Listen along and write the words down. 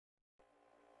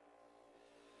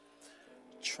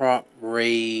Trump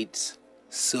raids,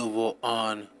 civil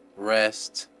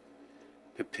unrest,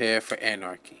 prepare for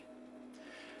anarchy.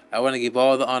 I want to give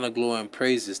all the honor, glory, and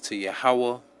praises to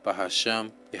YAHAWAH,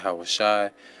 BaHaShem,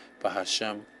 YAHAWASHI,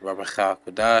 BaHaShem, RAWACHAA,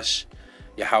 QADASH,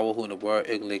 YAHAWAH, who in the world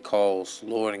English calls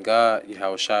Lord and God,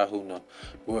 YAHAWASHI, who in the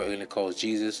world English calls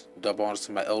Jesus. Double honors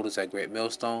to my elders at Great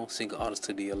Millstone, single honors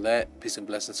to the elect, peace and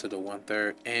blessings to the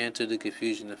 1/3, and to the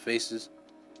confusion of faces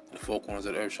in the four corners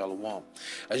of the earth, Shalom.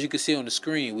 As you can see on the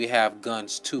screen, we have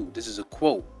guns too. This is a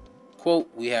quote. Quote,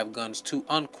 we have guns too,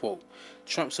 unquote.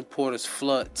 Trump supporters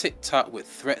flood TikTok with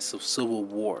threats of civil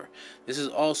war. This is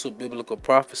also biblical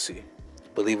prophecy,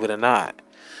 believe it or not.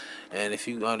 And if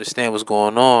you understand what's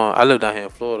going on, I live down here in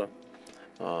Florida.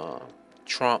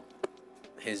 Trump,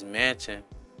 his mansion,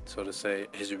 so to say,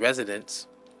 his residence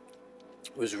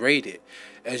was raided.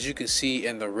 As you can see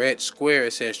in the red square,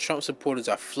 it says Trump supporters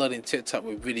are flooding TikTok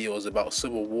with videos about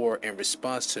civil war in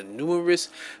response to numerous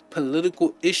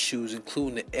political issues,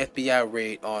 including the FBI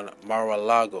raid on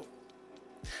Mar-a-Lago.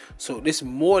 So this is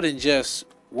more than just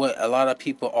what a lot of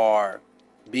people are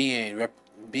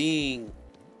being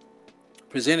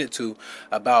presented to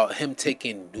about him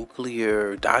taking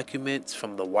nuclear documents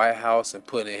from the White House and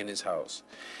putting it in his house.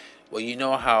 Well, you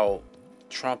know how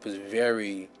Trump is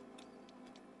very,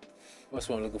 what's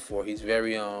what I'm looking for? He's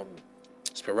very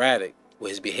sporadic with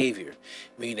his behavior,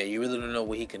 meaning that you really don't know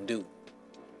what he can do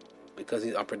because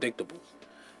he's unpredictable.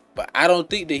 But I don't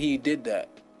think that he did that.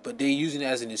 But they're using it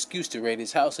as an excuse to raid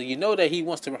his house. So you know that he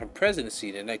wants to run for presidency,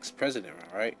 the next president,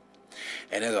 right?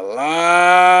 And there's a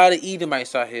lot of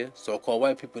Edomites out here, so-called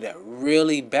white people, that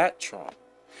really back Trump.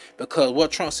 Because what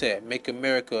Trump said, make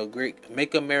America great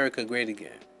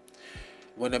again.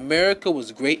 When America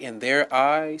was great in their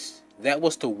eyes, that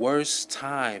was the worst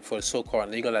time for the so-called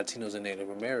Negro, Latinos, and Native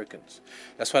Americans.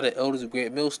 That's why the elders of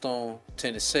Great Millstone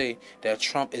tend to say that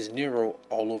Trump is Nero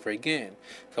all over again.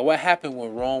 So what happened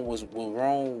when Rome was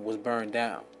burned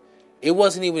down? It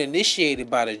wasn't even initiated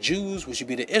by the Jews, which would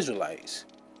be the Israelites.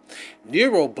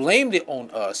 Nero blamed it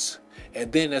on us,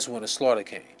 and then that's when the slaughter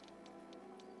came.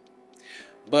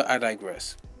 But I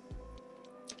digress.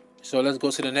 So let's go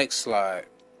to the next slide.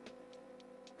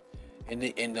 In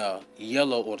the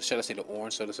yellow, or should I say the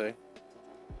orange, so to say.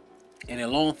 In a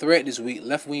long thread this week,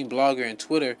 left-wing blogger and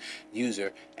Twitter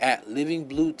user at Living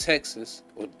Blue Texas,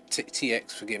 or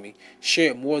TX, forgive me,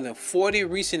 shared more than 40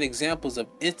 recent examples of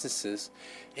instances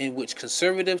in which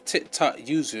conservative TikTok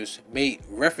users made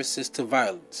references to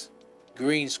violence.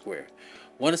 Green square.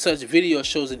 One such video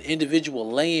shows an individual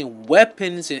laying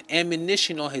weapons and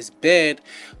ammunition on his bed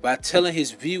by telling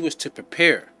his viewers to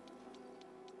prepare.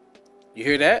 You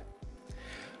hear that?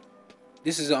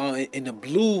 This is in the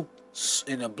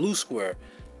blue square.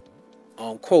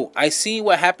 Quote, I seen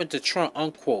what happened to Trump,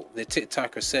 unquote, the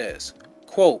TikToker says.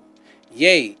 Quote,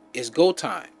 yay, it's go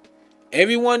time.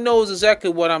 Everyone knows exactly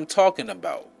what I'm talking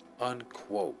about,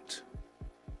 unquote.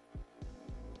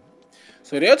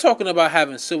 So they're talking about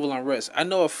having civil unrest. I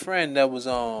know a friend that was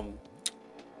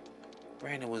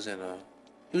Brandon was in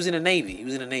the Navy. He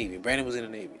was in the Navy. Brandon was in the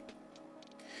Navy.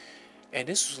 And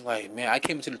this was like, man, I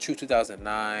came into the truth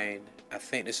 2009. I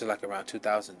think this is like around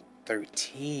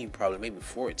 2013, probably, maybe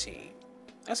 14.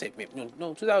 I say, maybe,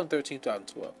 no, 2013,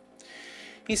 2012.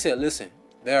 He said, listen,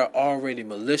 there are already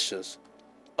militias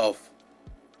of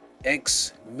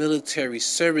ex-military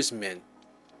servicemen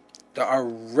that are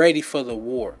ready for the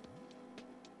war.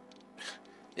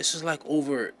 This was like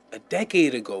over a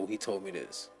decade ago, he told me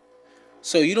this.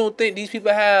 So you don't think these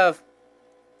people have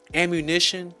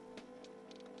ammunition,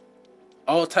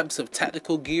 all types of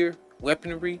tactical gear,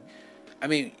 weaponry? I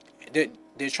mean,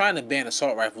 they're trying to ban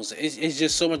assault rifles. It's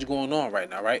just so much going on right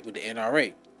now, right, with the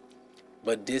NRA.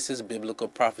 But this is biblical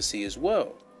prophecy as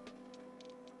well.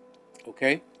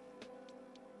 Okay?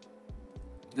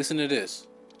 Listen to this.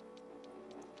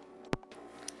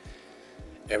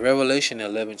 In Revelation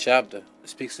 11 chapter, it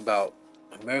speaks about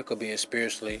America being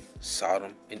spiritually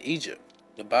Sodom and Egypt.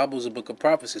 The Bible is a book of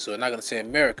prophecy, so it's not going to say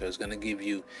America. It's going to give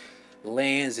you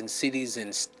lands and cities and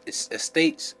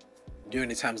estates during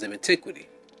the times of antiquity.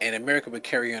 And America would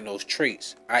carry on those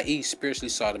traits, i.e. spiritually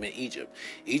Sodom and Egypt.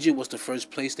 Egypt was the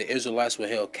first place the Israelites were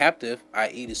held captive,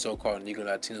 i.e. the so-called Negro,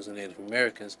 Latinos, and Native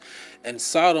Americans. And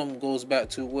Sodom goes back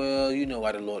to, well, you know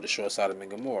why the Lord destroyed Sodom and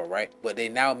Gomorrah, right? But they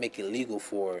now make it legal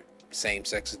for same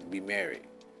sexes to be married.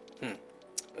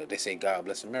 But they say God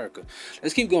bless America.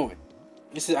 Let's keep going.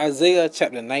 This is Isaiah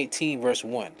chapter 19, verse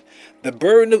 1. The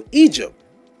burden of Egypt,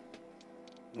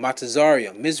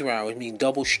 Matazarium, Mizraim, which means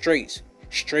double straight,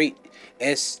 straight,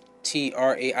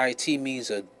 TRAIT means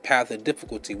a path of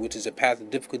difficulty, which is a path of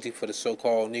difficulty for the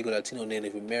so-called Negro, Latino,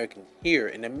 Native American here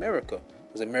in America.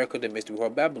 Because America that makes the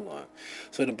world Babylon.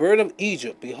 So the bird of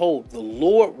Egypt, behold, the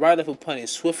Lord rideth upon a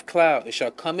swift cloud, and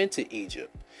shall come into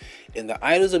Egypt. And the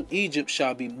idols of Egypt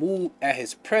shall be moved at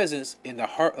his presence, in the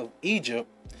heart of Egypt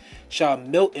shall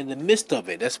melt in the midst of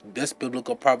it. That's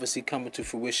biblical prophecy coming to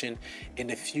fruition in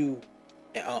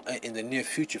the near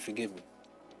future. Forgive me,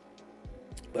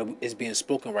 but it's being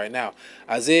spoken right now.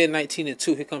 Isaiah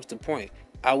 19:2. Here comes the point.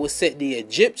 I will set the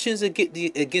Egyptians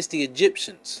against the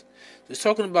Egyptians. So it's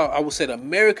talking about, I will set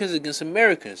Americans against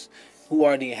Americans, who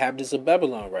are the inhabitants of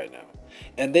Babylon right now,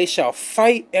 and they shall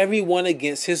fight everyone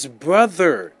against his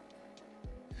brother.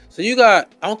 So you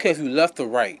got, I don't care if you left or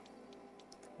right,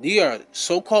 these are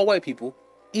so-called white people,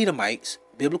 Edomites,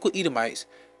 biblical Edomites,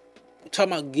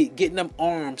 talking about getting them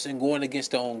arms and going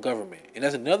against their own government. And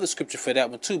there's another scripture for that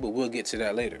one too, but we'll get to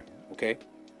that later, okay?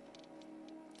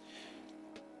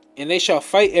 And they shall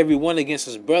fight everyone against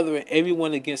his brother and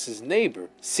everyone against his neighbor,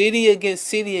 city against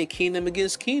city and kingdom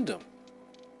against kingdom.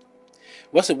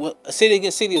 What a city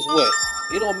against city is what?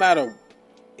 It don't matter.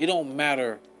 It don't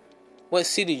matter what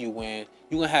city you in.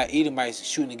 You're going to have Edomites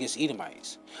shooting against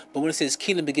Edomites. But when it says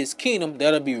kingdom against kingdom,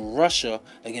 that'll be Russia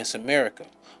against America.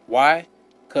 Why?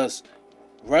 Because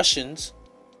Russians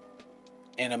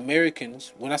and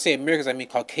Americans, when I say Americans, I mean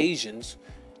Caucasians,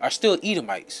 are still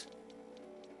Edomites.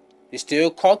 They're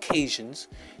still Caucasians.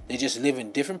 They just live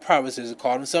in different provinces,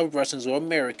 call themselves Russians or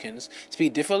Americans,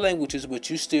 speak different languages, but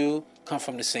you still come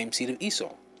from the same seed of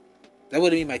Esau. That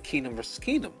would mean by kingdom versus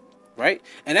kingdom. Right?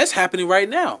 And that's happening right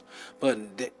now. But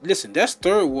listen, that's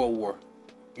Third World War.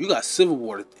 You got Civil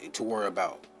War to worry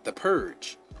about. The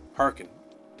Purge. Hearken.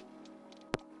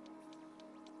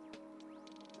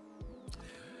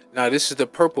 Now, this is the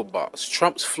purple box.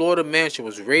 Trump's Florida mansion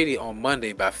was raided on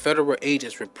Monday by federal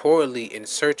agents reportedly in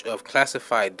search of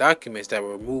classified documents that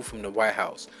were removed from the White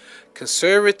House.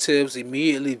 Conservatives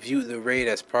immediately viewed the raid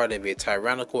as part of a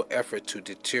tyrannical effort to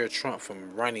deter Trump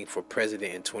from running for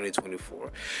president in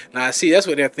 2024. Now, see, that's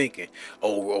what they're thinking.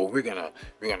 We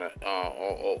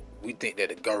think that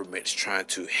the government's trying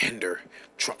to hinder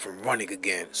Trump from running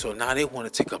again. So now they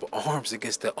want to take up arms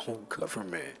against their own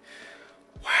government.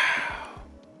 Wow.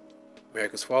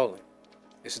 America's falling.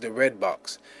 This is the red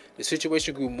box. The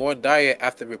situation grew more dire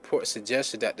after reports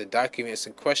suggested that the documents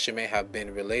in question may have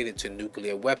been related to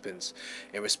nuclear weapons.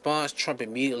 In response, Trump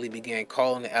immediately began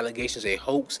calling the allegations a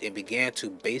hoax and began to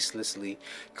baselessly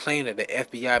claim that the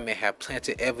FBI may have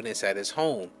planted evidence at his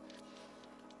home.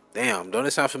 Damn, don't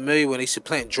it sound familiar when they used to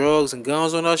plant drugs and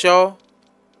guns on us, y'all?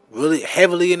 Really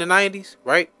heavily in the 90s,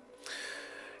 right?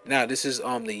 Now, this is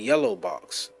the yellow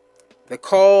box. The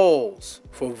calls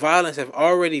for violence have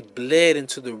already bled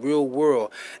into the real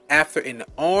world after an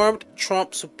armed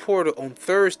Trump supporter on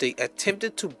Thursday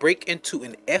attempted to break into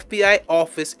an FBI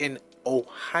office in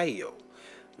Ohio.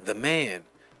 The man,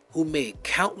 who made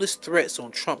countless threats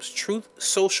on Trump's Truth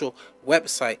Social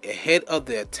website ahead of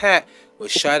the attack,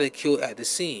 was shot and killed at the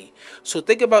scene. So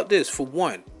think about this. For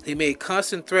one, he made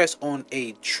constant threats on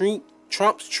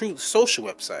Trump's Truth Social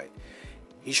website.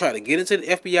 He tried to get into the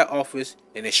FBI office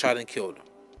and they shot and killed him.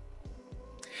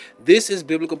 This is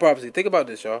biblical prophecy. Think about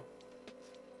this, y'all.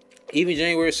 Even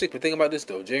January 6th, but think about this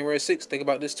though. January 6th, think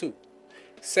about this too.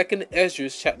 2nd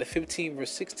Esdras chapter 15 verse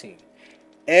 16.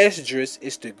 Esdras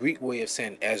is the Greek way of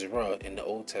saying Ezra in the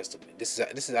Old Testament. This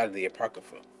is out of the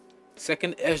Apocrypha.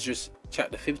 2nd Esdras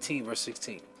chapter 15 verse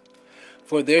 16.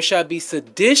 For there shall be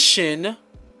sedition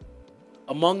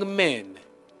among men,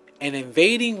 and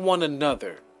invading one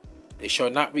another. They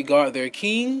shall not regard their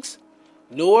kings,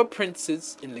 nor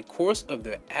princes. In the course of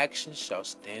their actions shall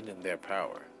stand in their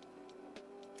power.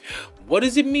 What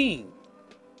does it mean?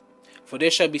 For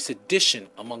there shall be sedition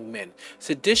among men.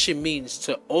 Sedition means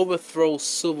to overthrow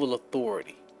civil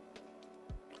authority.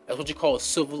 That's what you call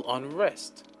civil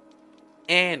unrest.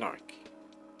 Anarchy.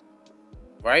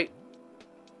 Right?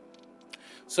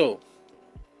 So,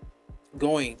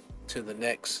 going to the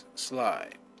next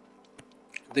slide.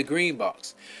 The green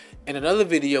box. In another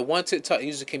video, one TikTok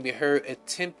user can be heard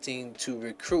attempting to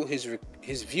recruit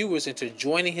his viewers into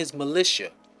joining his militia.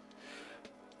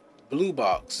 Blue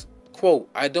box. Quote,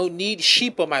 I don't need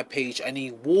sheep on my page. I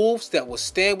need wolves that will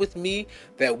stand with me,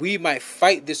 that we might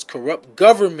fight this corrupt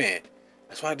government.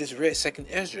 That's why I just read 2nd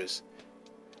Esdras.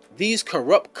 These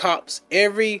corrupt cops,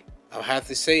 I'll have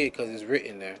to say it because it's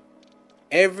written there.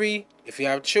 If you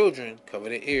have children, cover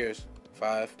their ears.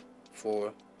 5,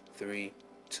 4, 3,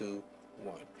 2,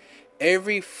 1.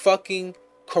 Every fucking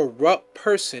corrupt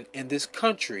person in this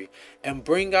country and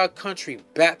bring our country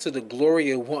back to the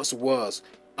glory it once was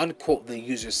Unquote, the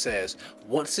user says.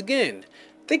 Once again,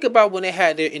 think about when they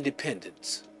had their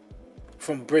independence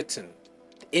from Britain.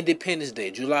 Independence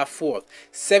Day, July 4th,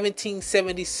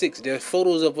 1776. There's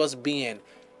photos of us being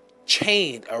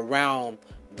chained around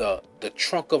the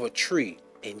trunk of a tree,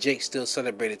 and Jake still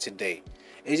celebrated today.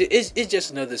 It's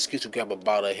just another excuse to grab a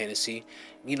bottle of Hennessy,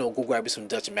 go grab you some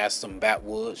Dutch Master, some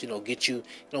backwoods, get you,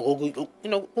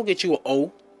 go get you an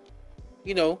O,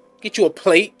 get you a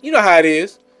plate. You know how it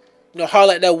is.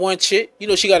 Holler at that one chick.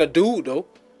 She got a dude though.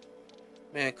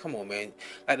 Man, come on, man.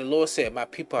 Like the Lord said, my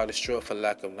people are destroyed for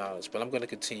lack of knowledge. But I'm going to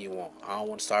continue on. I don't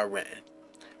want to start ranting.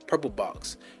 Purple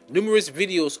box. Numerous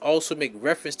videos also make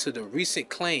reference to the recent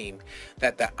claim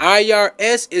that the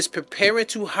IRS is preparing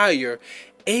to hire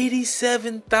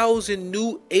 87,000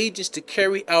 new agents to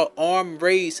carry out armed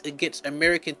raids against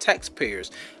American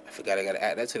taxpayers. I forgot I got to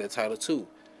add that to the title too.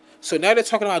 So now they're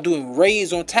talking about doing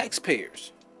raids on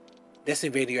taxpayers. That's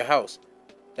invading your house.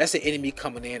 That's the enemy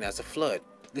coming in as a flood.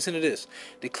 Listen to this.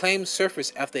 The claim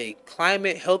surfaced after a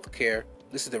climate healthcare,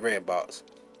 this is the red box,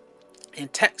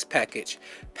 and tax package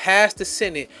passed the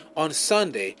Senate on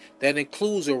Sunday that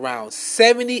includes around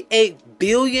 $78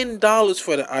 billion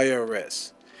for the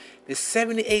IRS. The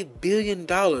 $78 billion,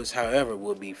 however,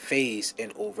 will be phased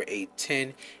in over a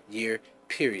 10-year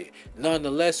period.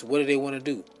 Nonetheless, what do they want to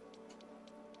do?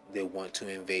 They want to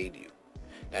invade you.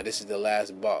 Now, this is the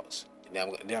last box. Then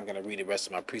I'm going to read the rest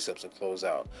of my precepts and close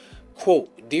out.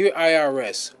 Quote, Dear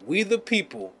IRS, we the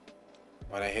people.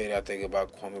 When I hear that, I think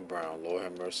about Kwame Brown. Lord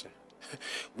have mercy.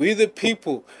 We the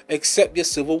people accept your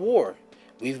civil war.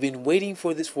 We've been waiting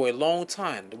for this for a long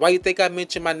time. Why you think I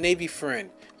mentioned my Navy friend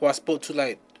who I spoke to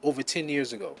like over 10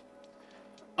 years ago?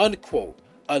 Unquote.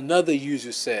 Another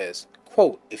user says,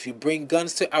 quote, if you bring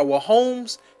guns to our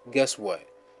homes, guess what?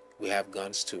 We have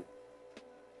guns too.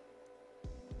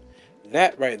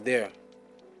 That right there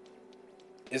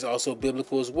is also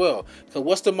biblical as well. Because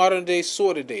what's the modern day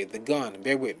sword today? The gun.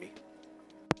 Bear with me.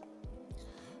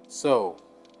 So,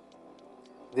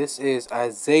 this is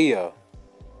Isaiah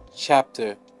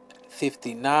chapter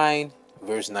 59,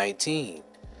 verse 19.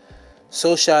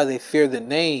 So shall they fear the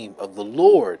name of the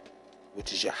Lord,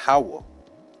 which is YAHAWAH,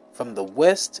 from the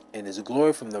west, and his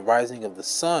glory from the rising of the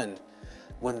sun.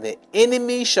 When the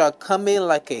enemy shall come in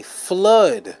like a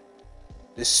flood,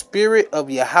 the spirit of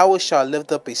Yahweh shall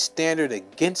lift up a standard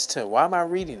against him. Why am I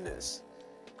reading this?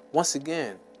 Once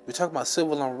again, we're talking about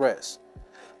civil unrest.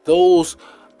 Those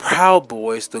proud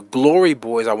boys, the glory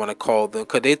boys, I want to call them,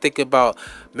 because they think about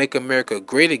make America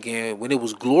great again. When it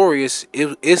was glorious,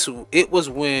 it was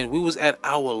when we was at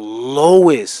our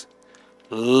lowest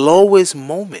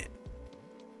moment.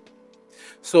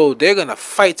 So they're going to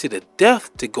fight to the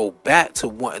death to go back to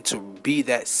wanting to be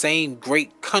that same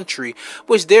great country,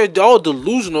 which they're all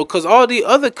delusional because all the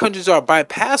other countries are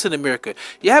bypassing America.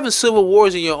 You're having civil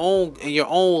wars in your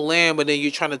own land, but then you're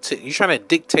trying to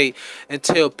dictate and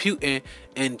tell Putin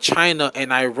and China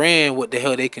and Iran what the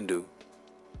hell they can do.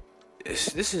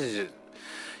 This is just,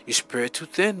 you spread too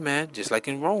thin, man, just like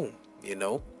in Rome,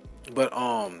 But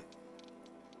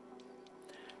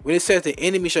when it says the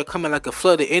enemy shall come in like a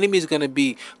flood, the enemy is going to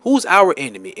be, who's our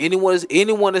enemy?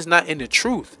 Anyone that's not in the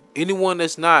truth. Anyone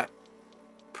that's not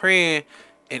praying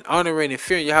and honoring and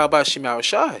fearing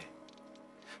YAHAWASHI.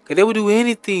 Because they will do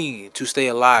anything to stay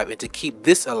alive and to keep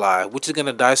this alive, which is going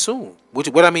to die soon.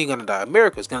 What I mean going to die?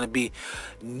 America is going to be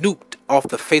nuked off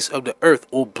the face of the earth,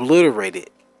 obliterated,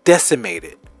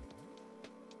 decimated.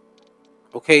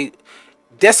 Okay?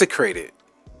 Desecrated.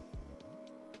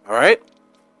 All right?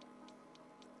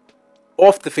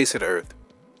 Off the face of the earth.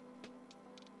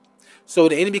 So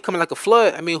the enemy coming like a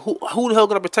flood. I mean, who the hell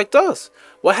gonna protect us?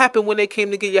 What happened when they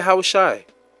came to get YAHAWASHI?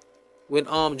 When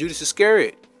Judas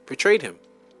Iscariot betrayed him.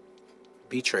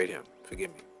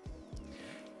 Forgive me.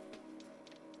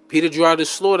 Peter drew out his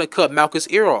sword and cut Malchus'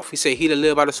 ear off. He said, he that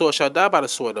live by the sword shall die by the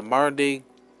sword. The modern day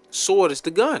sword is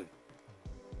the gun.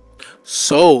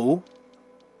 So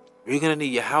we're gonna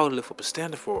need Yahweh to lift up a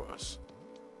standard for us.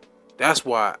 That's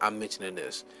why I'm mentioning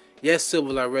this. Yes,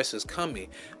 civil unrest is coming.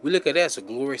 We look at that as a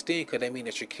glorious thing because that means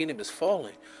that your kingdom is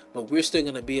falling. But we're still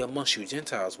going to be amongst you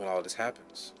Gentiles when all this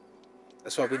happens.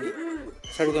 That's why we're going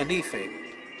to need faith.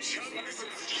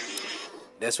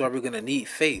 That's why we're going to need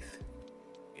faith.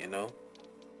 You're going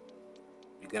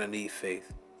to need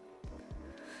faith.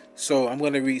 So I'm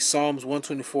going to read Psalms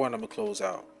 124 and I'm going to close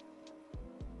out.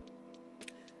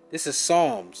 This is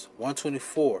Psalms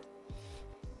 124.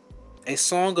 A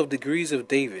song of degrees of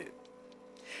David.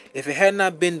 If it had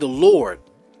not been the Lord,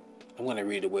 I'm going to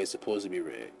read the way it's supposed to be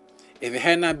read. If it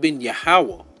had not been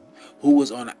Yahweh, who was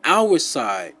on our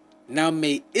side, now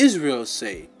may Israel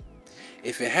say,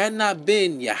 if it had not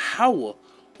been Yahweh,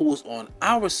 who was on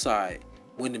our side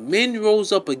when the men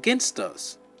rose up against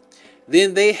us.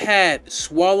 Then they had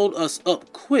swallowed us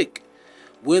up quick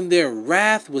when their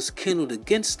wrath was kindled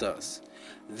against us.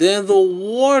 Then the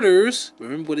waters,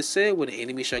 remember what it said, when the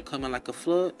enemy shall come in like a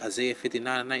flood, Isaiah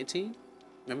 59:19.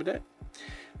 Remember that?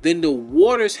 Then the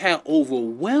waters had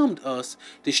overwhelmed us.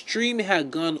 The stream had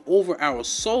gone over our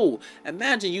soul.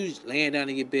 Imagine you laying down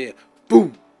in your bed.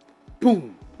 Boom,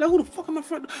 boom. Now who the fuck am I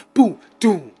front? Boom,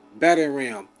 boom. Battering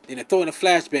ram. Then they're throwing a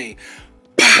flashbang.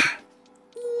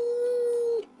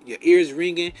 Your ears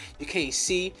ringing. You can't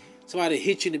see. Somebody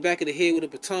hit you in the back of the head with a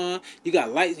baton. You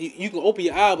got lights. You can open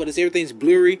your eye, but everything's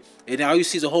blurry. And all you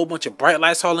see is a whole bunch of bright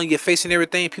lights all in your face and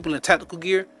everything. People in tactical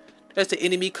gear. That's the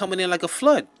enemy coming in like a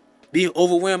flood, being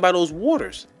overwhelmed by those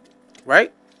waters,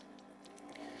 right?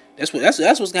 That's what's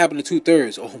gonna happen to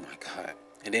 2/3. Oh my God!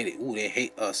 And they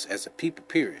hate us as a people.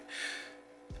 Period.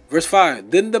 Verse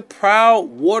 5. Then the proud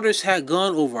waters had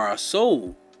gone over our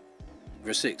soul.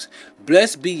 Verse 6.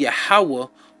 Blessed be Yahawah,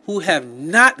 who have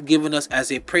not given us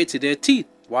as a prey to their teeth.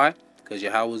 Why? Because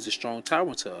Yahawah is a strong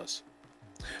tower to us.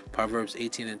 Proverbs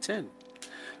 18:10.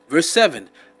 Verse 7.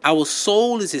 Our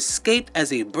soul is escaped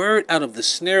as a bird out of the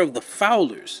snare of the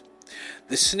fowlers.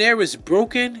 The snare is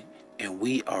broken and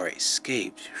we are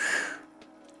escaped.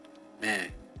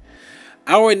 Man.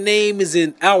 Our name is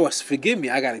in ours. Forgive me,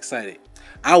 I got excited.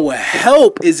 Our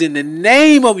help is in the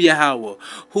name of Yahawah,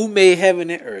 who made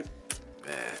heaven and earth.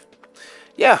 Man.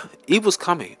 Yeah, evil's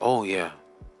coming. Oh yeah.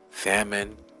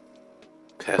 Famine,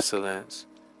 pestilence.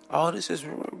 All this is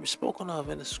spoken of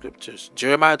in the scriptures.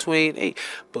 Jeremiah 28.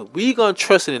 But we gonna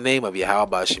trust in the name of Yahawah,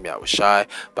 Ba'ashem YAHAWASHI,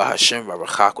 Ba'ashem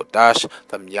RAWACHAA QADASH,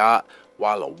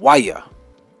 YAHAWAH.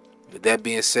 With that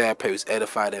being said, I pray was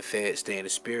edified and fed. Stay in the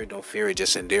spirit, don't fear it,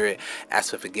 just endure it.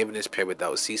 Ask for forgiveness, pray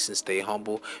without ceasing, stay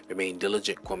humble, remain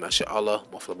diligent. Kwam Yasharahla,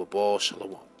 Mafla Ball,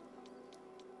 Shalom.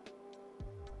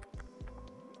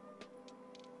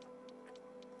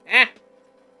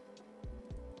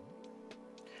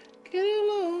 Get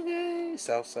along, guys.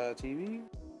 Southside TV.